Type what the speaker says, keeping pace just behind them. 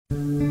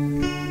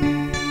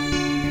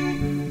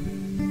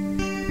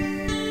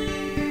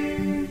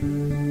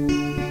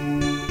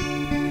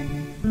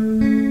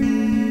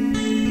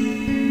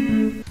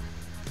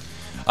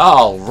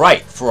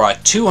Alright, for a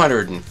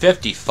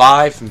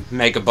 255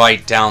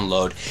 megabyte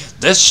download,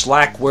 this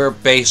Slackware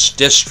based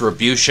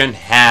distribution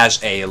has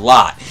a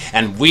lot,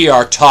 and we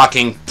are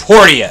talking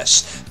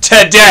Porteus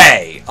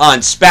today on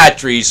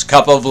Spatry's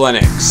Cup of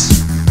Linux.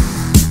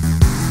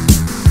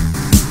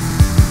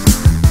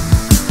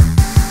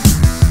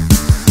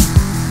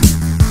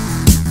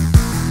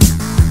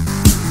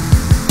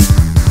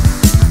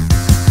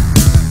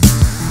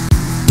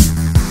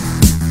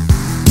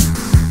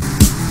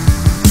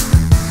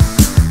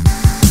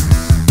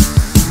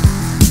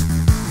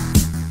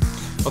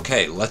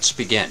 Okay, let's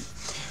begin.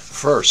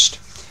 First,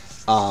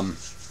 I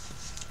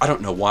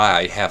don't know why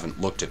I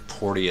haven't looked at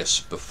Porteus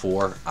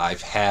before.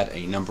 I've had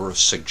a number of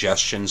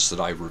suggestions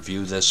that I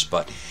review this,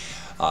 but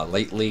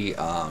lately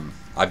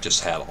I've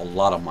just had a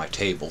lot on my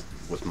table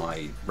with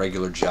my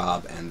regular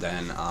job and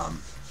then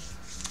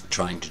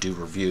trying to do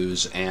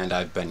reviews, and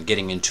I've been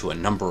getting into a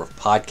number of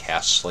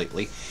podcasts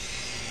lately.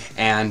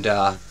 And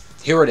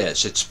here it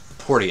is. It's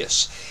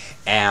Porteus.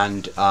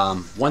 And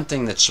one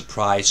thing that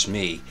surprised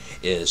me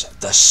is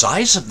the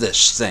size of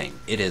this thing.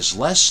 It is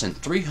less than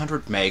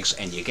 300 megs,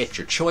 and you get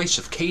your choice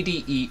of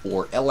KDE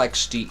or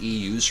LXDE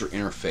user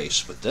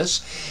interface with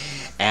this.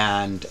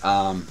 And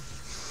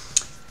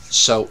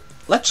so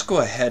let's go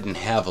ahead and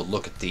have a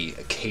look at the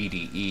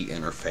KDE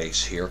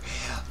interface here.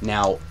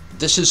 Now,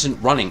 this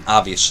isn't running,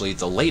 obviously,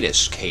 the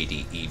latest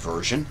KDE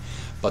version,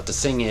 but the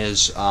thing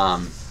is,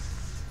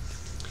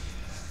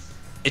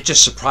 it's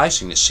just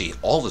surprising to see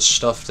all the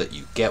stuff that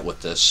you get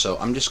with this. So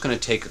I'm just going to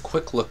take a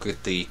quick look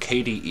at the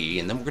KDE,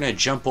 and then we're going to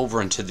jump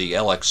over into the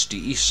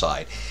LXDE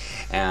side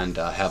and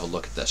have a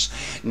look at this.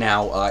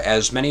 Now,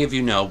 as many of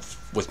you know,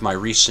 with my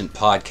recent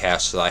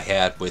podcast that I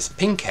had with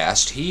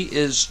Pingcast, he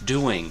is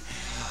doing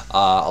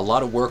a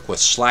lot of work with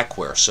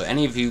Slackware. So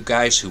any of you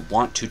guys who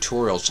want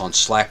tutorials on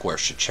Slackware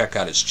should check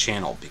out his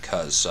channel,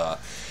 because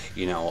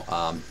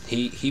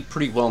he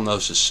pretty well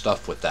knows his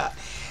stuff with that.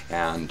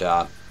 And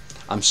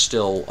I'm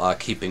still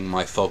keeping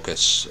my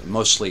focus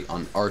mostly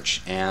on Arch,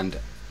 and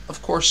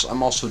of course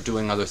I'm also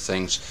doing other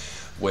things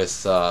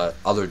with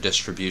other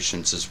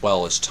distributions as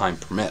well as time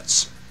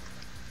permits.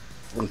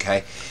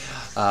 Okay,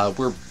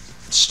 we're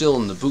still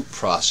in the boot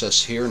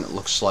process here, and it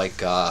looks like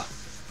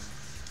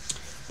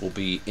we'll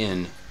be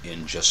in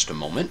just a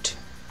moment,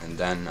 and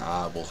then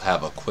we'll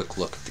have a quick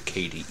look at the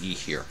KDE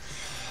here.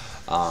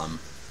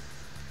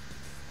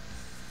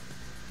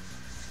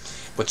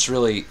 What's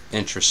really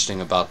interesting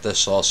about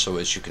this also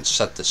is you can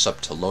set this up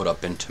to load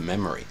up into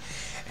memory,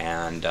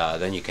 and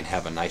then you can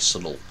have a nice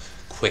little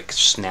quick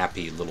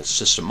snappy little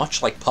system,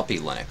 much like Puppy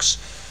Linux,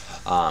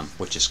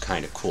 which is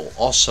kind of cool.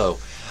 Also,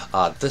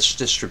 this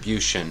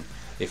distribution,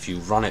 if you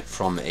run it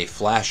from a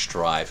flash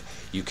drive,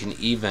 you can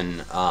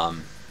even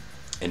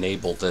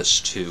enable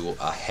this to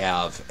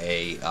have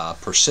a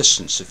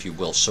persistence, if you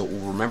will, so it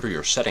will remember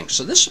your settings.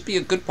 So this would be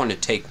a good one to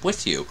take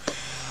with you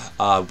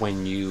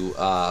when you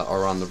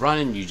are on the run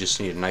and you just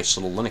need a nice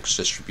little Linux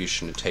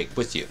distribution to take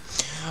with you.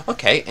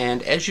 Okay,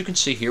 and as you can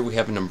see here, we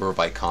have a number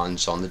of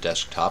icons on the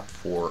desktop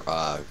for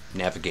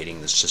navigating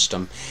the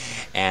system,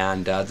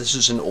 and this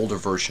is an older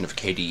version of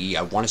KDE.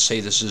 I want to say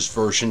this is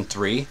version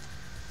 3.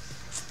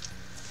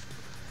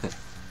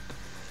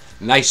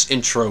 Nice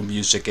intro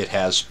music it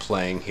has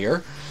playing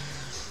here.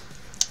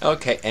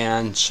 Okay,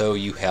 and so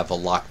you have a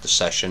lock the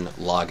session,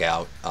 log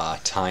out,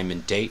 time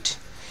and date.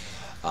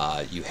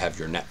 You have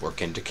your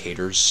network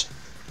indicators,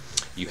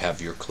 you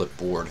have your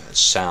clipboard,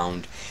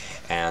 sound,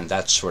 and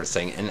that sort of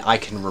thing. And I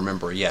can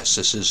remember, yes,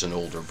 this is an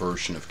older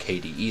version of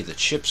KDE that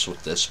ships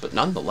with this, but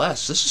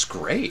nonetheless, this is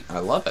great. I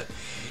love it.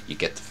 You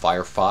get the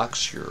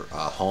Firefox, your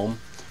home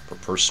for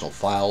personal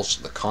files,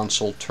 the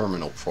console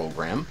terminal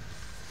program.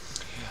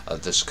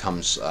 This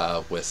comes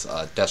with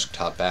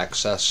desktop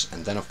access,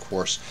 and then of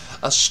course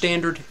a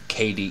standard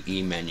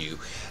KDE menu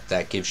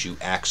that gives you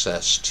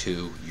access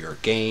to your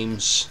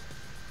games,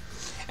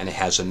 and it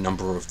has a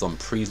number of them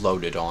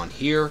preloaded on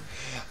here.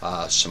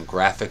 Some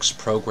graphics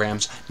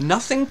programs,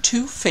 nothing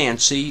too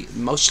fancy,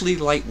 mostly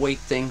lightweight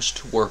things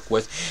to work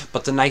with,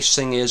 but the nice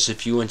thing is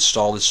if you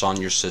install this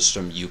on your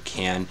system, you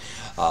can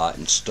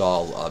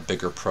install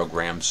bigger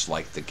programs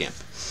like the GIMP.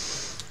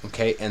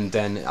 Okay, and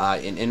then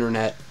in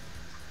Internet,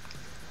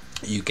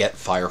 you get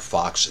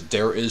Firefox.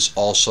 There is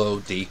also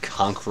the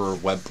Conqueror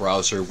web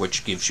browser,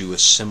 which gives you a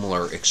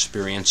similar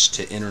experience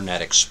to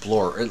Internet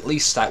Explorer. At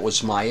least that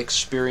was my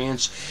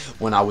experience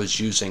when I was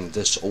using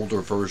this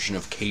older version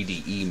of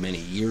KDE many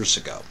years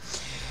ago.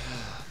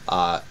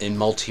 In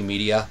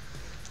multimedia,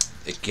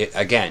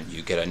 again,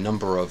 you get a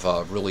number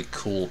of really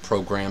cool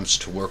programs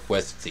to work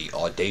with. The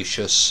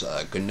Audacious,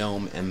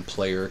 GNOME,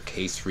 MPlayer,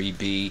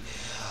 K3B,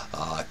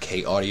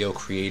 K Audio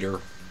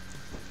Creator.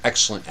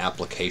 Excellent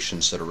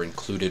applications that are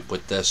included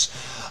with this.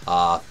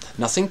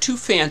 Nothing too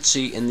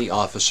fancy in the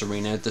Office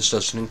arena. This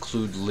doesn't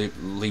include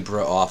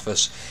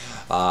LibreOffice.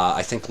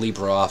 I think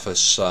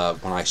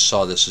LibreOffice, when I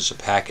saw this as a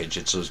package,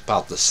 it was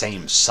about the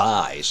same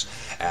size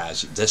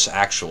as this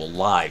actual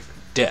live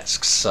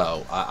disks,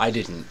 so I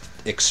didn't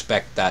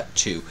expect that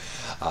to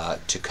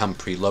come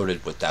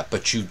preloaded with that.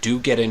 But you do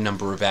get a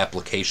number of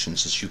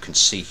applications, as you can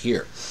see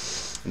here.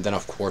 And then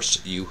of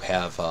course you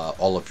have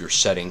all of your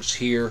settings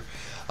here,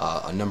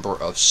 a number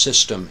of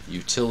system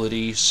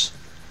utilities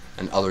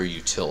and other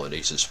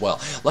utilities as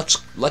well.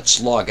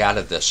 Let's log out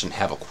of this and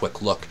have a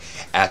quick look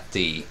at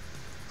the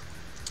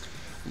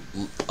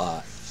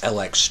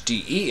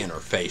LXDE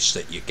interface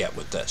that you get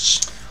with this.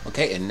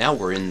 Okay, and now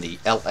we're in the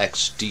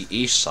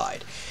LXDE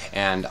side,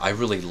 and I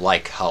really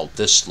like how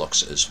this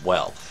looks as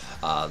well.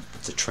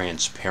 The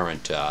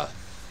transparent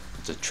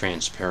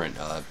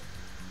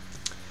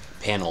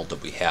panel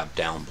that we have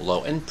down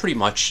below, and pretty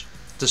much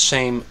the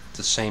same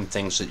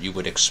things that you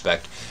would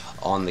expect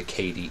on the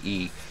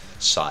KDE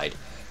side.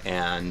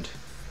 And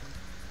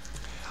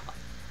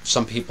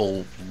some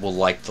people will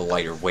like the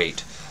lighter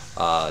weight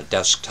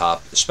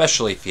desktop,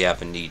 especially if you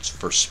have a need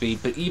for speed.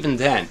 But even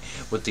then,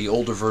 with the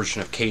older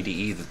version of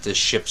KDE that this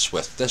ships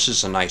with, this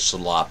is a nice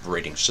little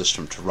operating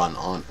system to run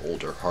on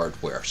older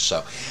hardware.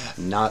 So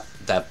not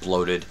that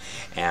bloated,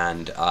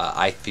 and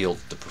I feel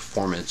the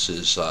performance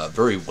is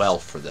very well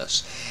for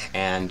this.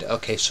 And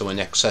okay, so in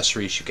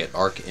accessories you get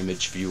Arc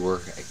Image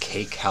Viewer,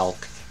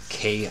 K-Calc,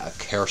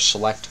 K-Care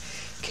Select,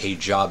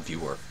 K-Job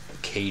Viewer,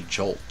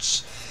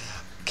 K-Jolts,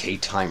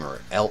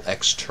 K-Timer,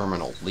 LX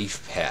Terminal,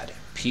 LeafPad,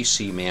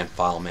 PC Man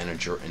File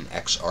Manager, and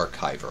X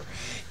Archiver.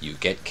 You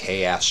get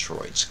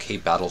K-Asteroids,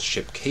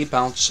 K-Battleship,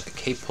 K-Bounce,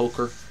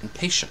 K-Poker, and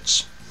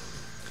Patience.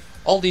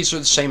 All these are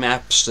the same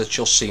apps that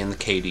you'll see in the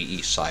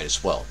KDE side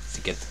as well.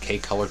 You get the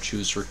K-Color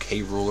Chooser,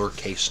 K-Ruler,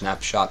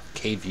 K-Snapshot,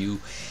 K-View,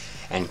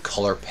 and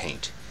Color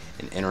Paint.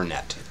 And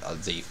Internet,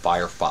 the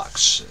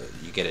Firefox.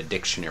 You get a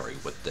dictionary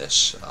with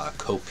this.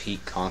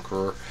 Copeak,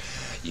 Conqueror.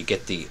 You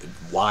get the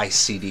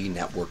YCD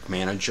Network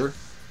Manager.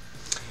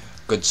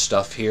 Good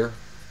stuff here.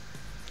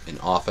 In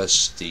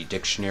Office, the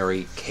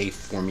dictionary,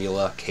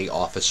 K-Formula,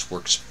 K-Office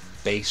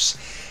Workspace,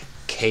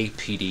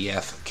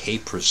 K-PDF,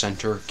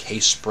 K-Presenter,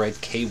 K-Spread,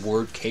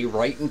 K-Word,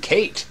 K-Write, and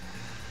Kate.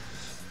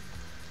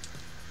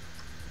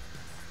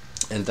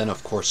 And then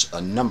of course a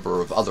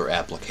number of other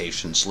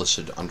applications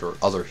listed under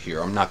other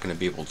here. I'm not going to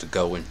be able to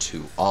go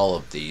into all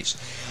of these.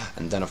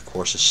 And then of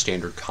course a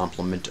standard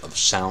complement of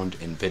sound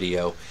and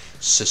video,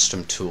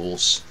 system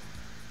tools,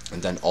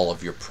 and then all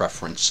of your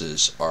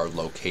preferences are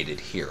located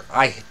here.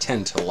 I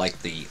tend to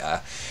like the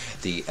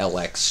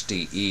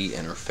LXDE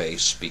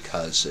interface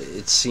because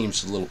it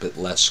seems a little bit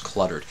less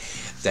cluttered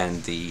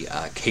than the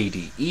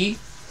KDE.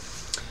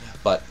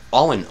 But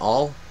all in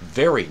all,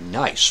 very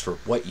nice for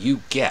what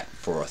you get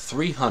for a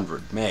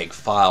 300 meg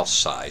file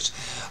size.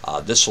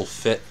 This will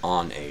fit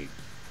on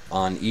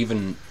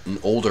even an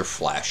older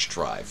flash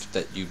drive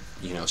that you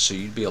know, so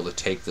you'd be able to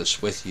take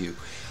this with you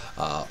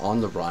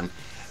on the run.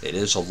 It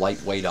is a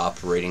lightweight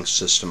operating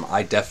system.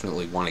 I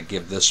definitely want to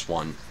give this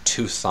one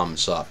 2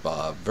 thumbs up.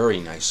 Very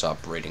nice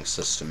operating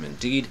system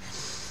indeed.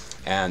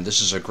 And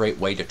this is a great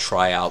way to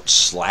try out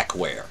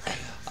Slackware.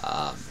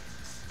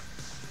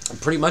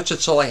 Pretty much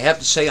that's all I have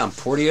to say on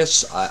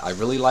Porteus. I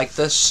really like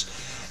this.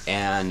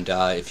 And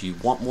if you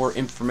want more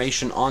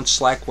information on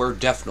Slackware,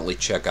 definitely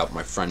check out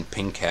my friend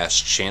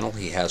Pingcasts channel.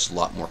 He has a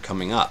lot more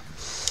coming up.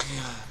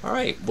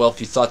 Alright, well,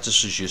 if you thought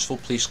this was useful,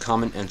 please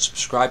comment and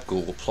subscribe.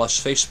 Google+,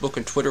 Facebook,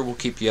 and Twitter will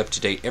keep you up to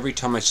date every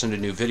time I send a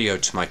new video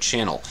to my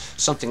channel.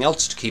 Something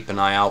else to keep an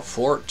eye out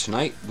for,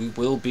 tonight we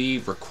will be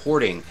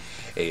recording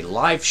a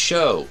live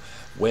show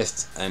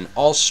with an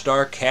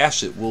all-star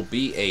cast. It will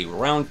be a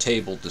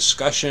roundtable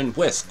discussion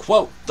with,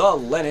 quote, the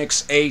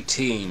Linux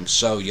A-Team.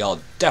 So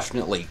y'all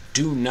definitely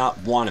do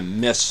not want to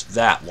miss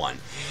that one.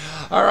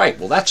 Alright,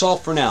 well, that's all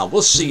for now.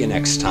 We'll see you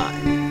next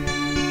time.